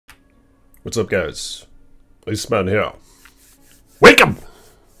What's up, guys? Iceman here. Welcome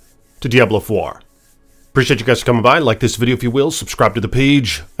to Diablo 4. Appreciate you guys coming by. Like this video if you will. Subscribe to the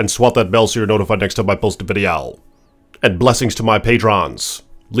page. And swat that bell so you're notified next time I post a video. And blessings to my patrons.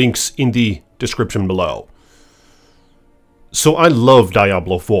 Links in the description below. So I love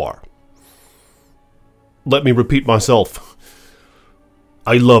Diablo 4. Let me repeat myself.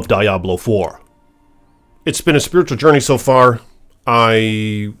 I love Diablo 4. It's been a spiritual journey so far.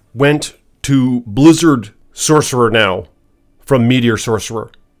 I went to Blizzard Sorcerer now from Meteor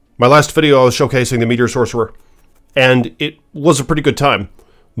Sorcerer. My last video I was showcasing the Meteor Sorcerer, and it was a pretty good time,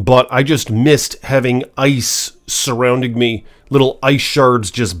 but I just missed having ice surrounding me, little ice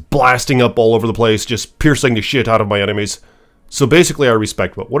shards just blasting up all over the place, just piercing the shit out of my enemies. So basically I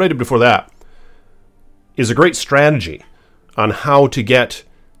respect, but what I did before that is a great strategy on how to get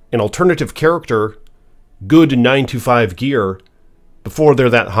an alternative character good 9-5 gear before they're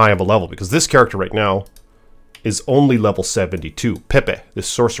that high of a level, because this character right now is only level 72, Pepe, this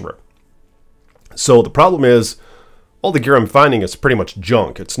sorcerer. So the problem is, all the gear I'm finding is pretty much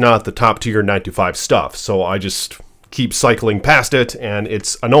junk. It's not the top tier 9-5 stuff, so I just keep cycling past it, and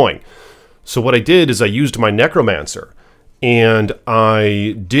it's annoying. So what I did is I used my Necromancer, and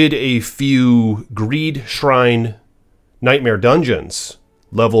I did a few Greed Shrine Nightmare Dungeons,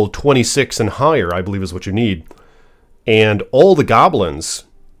 level 26 and higher, I believe is what you need. And all the goblins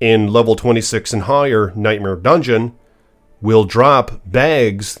in level 26 and higher Nightmare Dungeon will drop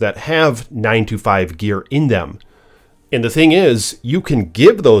bags that have 9-5 gear in them. And the thing is, you can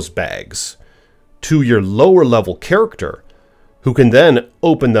give those bags to your lower level character, who can then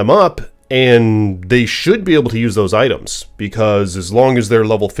open them up, and they should be able to use those items, because as long as they're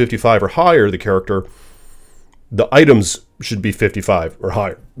level 55 or higher, the character, the items should be 55 or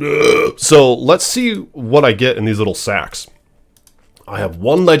higher. So let's see what I get in these little sacks. I have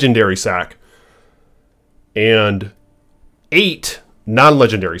 1 legendary sack and 8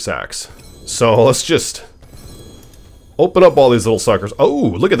 non-legendary sacks. So let's just open up all these little suckers. Oh,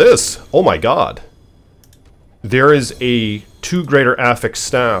 look at this. Oh my god. There is a 2 greater affix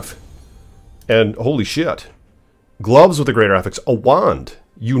staff. And holy shit. Gloves with a greater affix. A wand.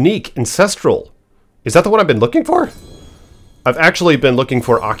 Unique. Ancestral. Is that the one I've been looking for? I've actually been looking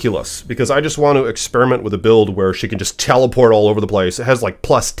for Oculus, because I just want to experiment with a build where she can just teleport all over the place. It has like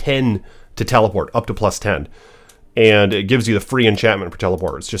 +10 to teleport, up to +10. And it gives you the free enchantment for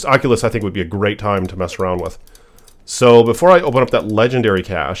teleport. It's just Oculus I think would be a great time to mess around with. So before I open up that legendary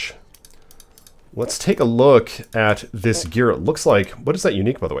cache, let's take a look at this gear. It looks like, what is that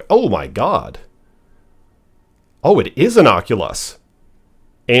unique by the way? Oh my god. Oh, it is an Oculus.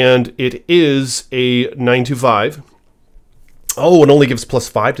 And it is a 9-5. Oh, it only gives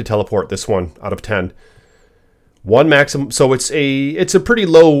 +5 to teleport, this one, out of 10. 1 maximum, so it's a pretty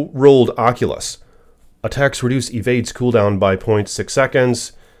low rolled Oculus. Attacks reduce evades cooldown by 0.6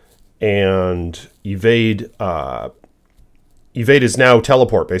 seconds. And evade is now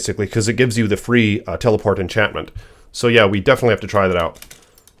teleport, basically, because it gives you the free teleport enchantment. So yeah, we definitely have to try that out.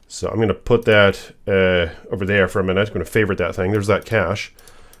 So I'm going to put that over there for a minute. I'm going to favorite that thing. There's that cache.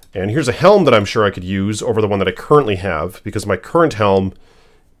 And here's a helm that I'm sure I could use over the one that I currently have, because my current helm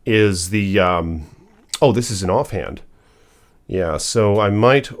is the... oh, this is an offhand. Yeah, so I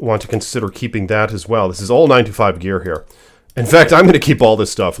might want to consider keeping that as well. This is all 9-5 gear here. In fact, I'm going to keep all this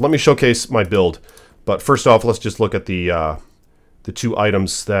stuff. Let me showcase my build. But first off, let's just look at the 2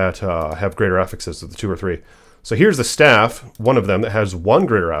 items that have greater affixes, the 2 or 3. So here's the staff, one of them that has 1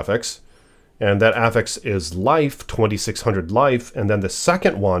 greater affix. And that affix is life, 2600 life. And then the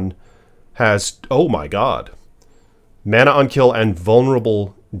second one has, oh my god, mana on kill and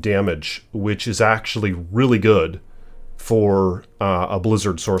vulnerable damage, which is actually really good for a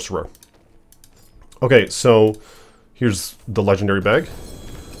Blizzard Sorcerer. Okay, so here's the legendary bag.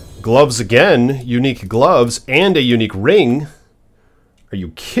 Gloves again, unique gloves, and a unique ring. Are you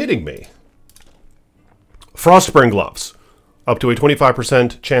kidding me? Frostburn gloves. Up to a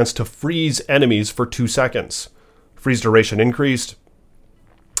 25% chance to freeze enemies for 2 seconds. Freeze duration increased.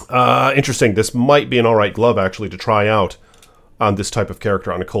 Interesting. This might be an alright glove, actually, to try out on this type of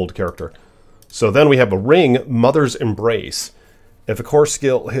character, on a cold character. So then we have a ring, Mother's Embrace. If a core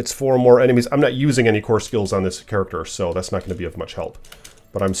skill hits 4 or more enemies... I'm not using any core skills on this character, so that's not going to be of much help.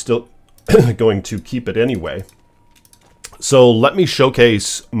 But I'm still going to keep it anyway. So let me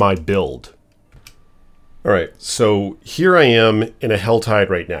showcase my build. Alright, so here I am in a Helltide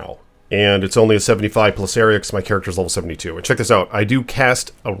right now, and it's only a 75 plus area because my character's level 72. And check this out, I do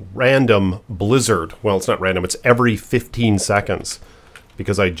cast a random blizzard. Well, it's not random, it's every 15 seconds.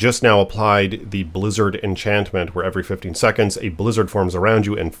 because I just now applied the Blizzard enchantment where every 15 seconds a blizzard forms around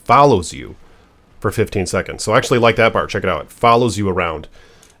you and follows you for 15 seconds. So I actually like that part. Check it out. It follows you around.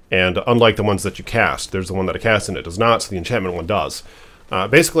 And unlike the ones that you cast, there's the one that I cast and it does not, so the enchantment one does.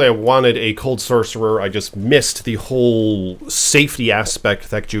 Basically, I wanted a cold sorcerer. I just missed the whole safety aspect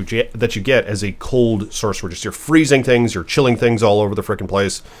that you get as a cold sorcerer. Just you're freezing things, you're chilling things all over the frickin'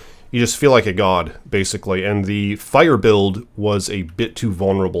 place. You just feel like a god, basically. And the fire build was a bit too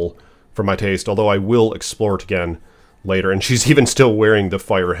vulnerable for my taste, although I will explore it again later. And she's even still wearing the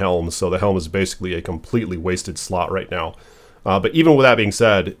fire helm, so the helm is basically a completely wasted slot right now. But even with that being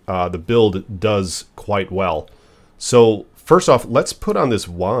said, the build does quite well. So first off, let's put on this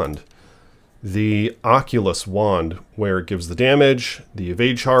wand, the Oculus wand, where it gives the damage, the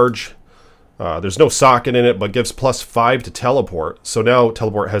evade charge. There's no socket in it, but gives +5 to teleport. So now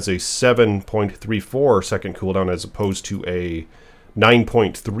teleport has a 7.34 second cooldown as opposed to a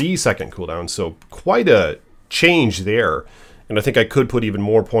 9.3 second cooldown. So quite a change there. And I think I could put even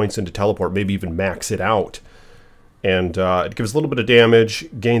more points into teleport, maybe even max it out. And it gives a little bit of damage,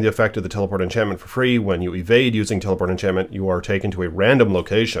 gain the effect of the teleport enchantment for free. When you evade using teleport enchantment, you are taken to a random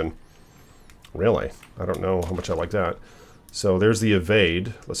location. Really? I don't know how much I like that. So there's the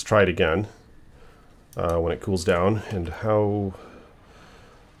evade. Let's try it again when it cools down. And how...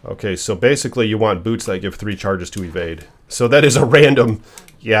 Okay, so basically you want boots that give 3 charges to evade. So that is a random...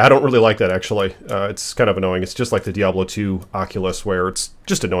 Yeah, I don't really like that, actually. It's kind of annoying. It's just like the Diablo 2 Oculus, where it's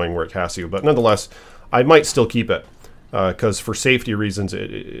just annoying where it casts you. But nonetheless, I might still keep it, because for safety reasons,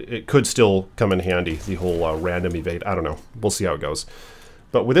 it could still come in handy, the whole random evade. I don't know. We'll see how it goes.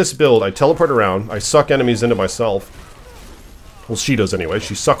 But with this build, I teleport around. I suck enemies into myself. Well, she does anyway.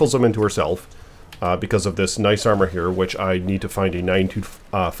 She suckles them into herself because of this nice armor here, which I need to find a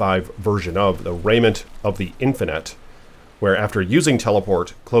 925 version of, the Raiment of the Infinite, where after using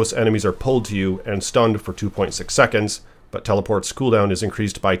teleport, close enemies are pulled to you and stunned for 2.6 seconds, but teleport's cooldown is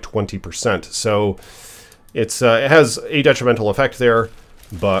increased by 20%. So it has a detrimental effect there,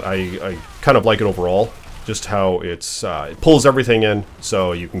 but I kind of like it overall. Just how it pulls everything in,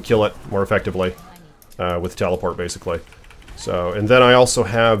 so you can kill it more effectively with teleport, basically. So, and then I also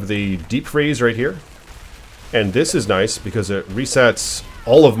have the Deep Freeze right here, and this is nice because it resets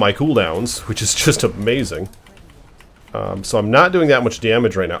all of my cooldowns, which is just amazing. So I'm not doing that much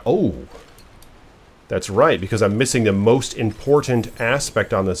damage right now. Oh, that's right, because I'm missing the most important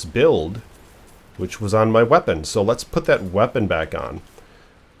aspect on this build, which was on my weapon. So let's put that weapon back on.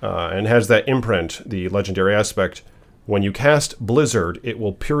 And has that imprint, the legendary aspect. When you cast Blizzard, it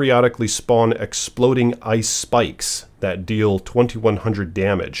will periodically spawn exploding ice spikes that deal 2100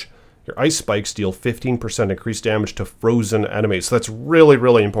 damage. Your ice spikes deal 15% increased damage to frozen enemies. So that's really,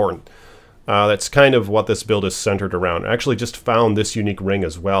 really important. That's kind of what this build is centered around. I actually just found this unique ring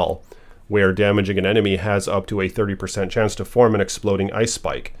as well, where damaging an enemy has up to a 30% chance to form an exploding ice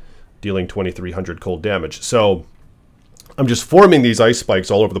spike, dealing 2300 cold damage. So I'm just forming these ice spikes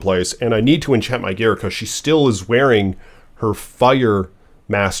all over the place, and I need to enchant my gear because she still is wearing her fire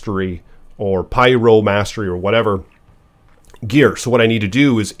mastery or pyro mastery or whatever gear. So what I need to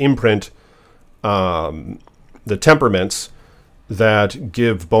do is imprint the temperaments that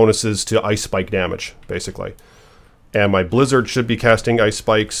give bonuses to ice spike damage, basically. And my Blizzard should be casting ice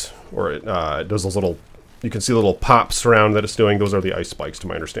spikes, or it does those little, you can see the little pops around that it's doing. Those are the ice spikes, to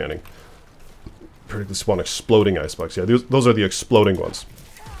my understanding. This one exploding ice spikes. Yeah, those are the exploding ones.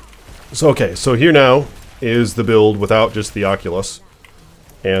 So, okay, so here now is the build without just the Oculus,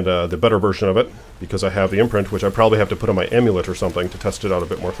 and the better version of it, because I have the imprint, which I probably have to put on my amulet or something to test it out a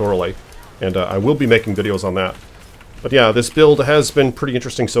bit more thoroughly. And I will be making videos on that. But yeah, this build has been pretty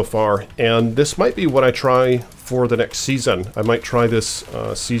interesting so far, and this might be what I try for the next season. I might try this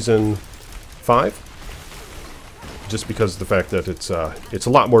season 5, just because of the fact that it's a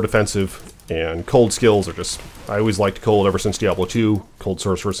lot more defensive, and cold skills are just... I always liked cold ever since Diablo 2. Cold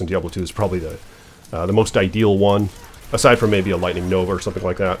Sorceress in Diablo 2 is probably the most ideal one, aside from maybe a Lightning Nova or something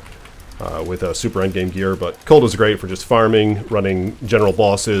like that, with a super endgame gear. But cold is great for just farming, running general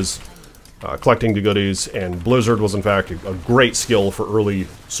bosses, collecting the goodies, and Blizzard was in fact a great skill for early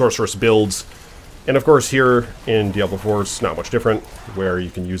sorceress builds. And of course here in Diablo 4 it's not much different, where you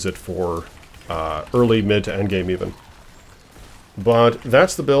can use it for early, mid to end game even. But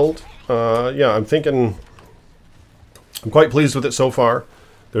that's the build. Yeah, I'm quite pleased with it so far.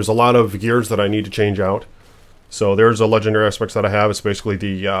 There's a lot of gears that I need to change out. So there's a legendary aspects that I have. It's basically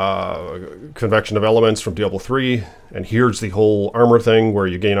the convection of elements from Diablo 3. And here's the whole armor thing, where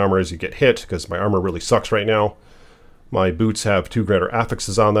you gain armor as you get hit, because my armor really sucks right now. My boots have 2 greater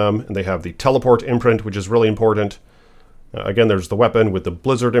affixes on them, and they have the teleport imprint, which is really important. Again, there's the weapon with the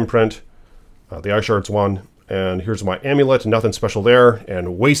Blizzard imprint, the Ice Shards one, and here's my amulet, nothing special there,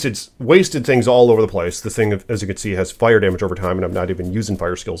 and wasted things all over the place. This thing, as you can see, has fire damage over time, and I'm not even using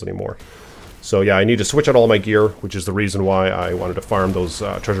fire skills anymore. So yeah, I need to switch out all my gear, which is the reason why I wanted to farm those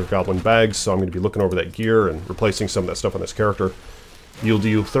treasure goblin bags, so I'm going to be looking over that gear and replacing some of that stuff on this character. You'll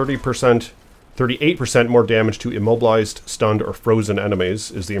do 38% more damage to immobilized, stunned, or frozen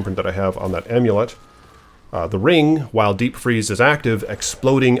enemies is the imprint that I have on that amulet. The ring, while deep freeze is active,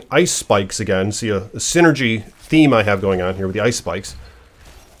 exploding ice spikes again. See a synergy theme I have going on here with the ice spikes.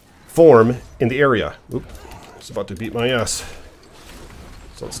 Form in the area. Oop, it's about to beat my ass.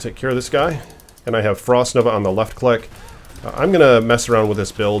 So let's take care of this guy. And I have Frost Nova on the left click. I'm going to mess around with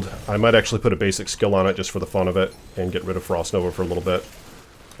this build. I might actually put a basic skill on it just for the fun of it and get rid of Frost Nova for a little bit.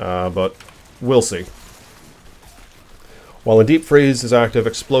 But we'll see. While in deep freeze is active,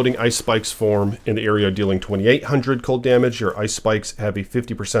 exploding ice spikes form in the area dealing 2800 cold damage. Your ice spikes have a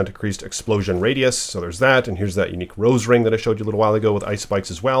 50% increased explosion radius, so there's that. And here's that unique rose ring that I showed you a little while ago with ice spikes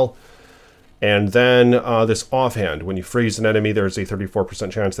as well. And then this offhand, when you freeze an enemy, there's a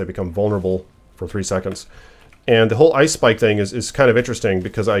 34% chance they become vulnerable for 3 seconds. And the whole ice spike thing is kind of interesting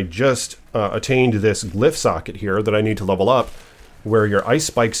because I just attained this glyph socket here that I need to level up, where your ice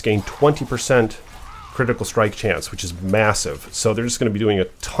spikes gain 20% critical strike chance, which is massive. So they're just going to be doing a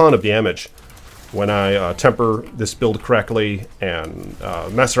ton of damage when I temper this build correctly and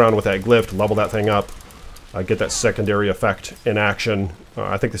mess around with that glyph to level that thing up, get that secondary effect in action.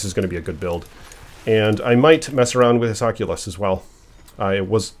 I think this is going to be a good build. And I might mess around with this Oculus as well. I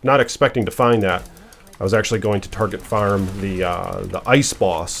was not expecting to find that. I was actually going to target farm the ice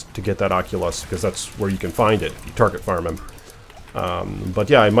boss to get that Oculus, because that's where you can find it if you target farm him. But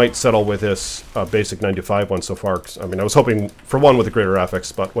yeah, I might settle with this basic 9 to 5 one so far. I mean, I was hoping for one with the greater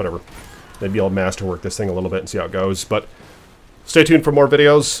graphics, but whatever. Maybe I'll masterwork this thing a little bit and see how it goes. But stay tuned for more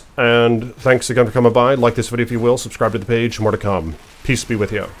videos, and thanks again for coming by. Like this video if you will, subscribe to the page, more to come. Peace be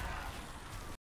with you.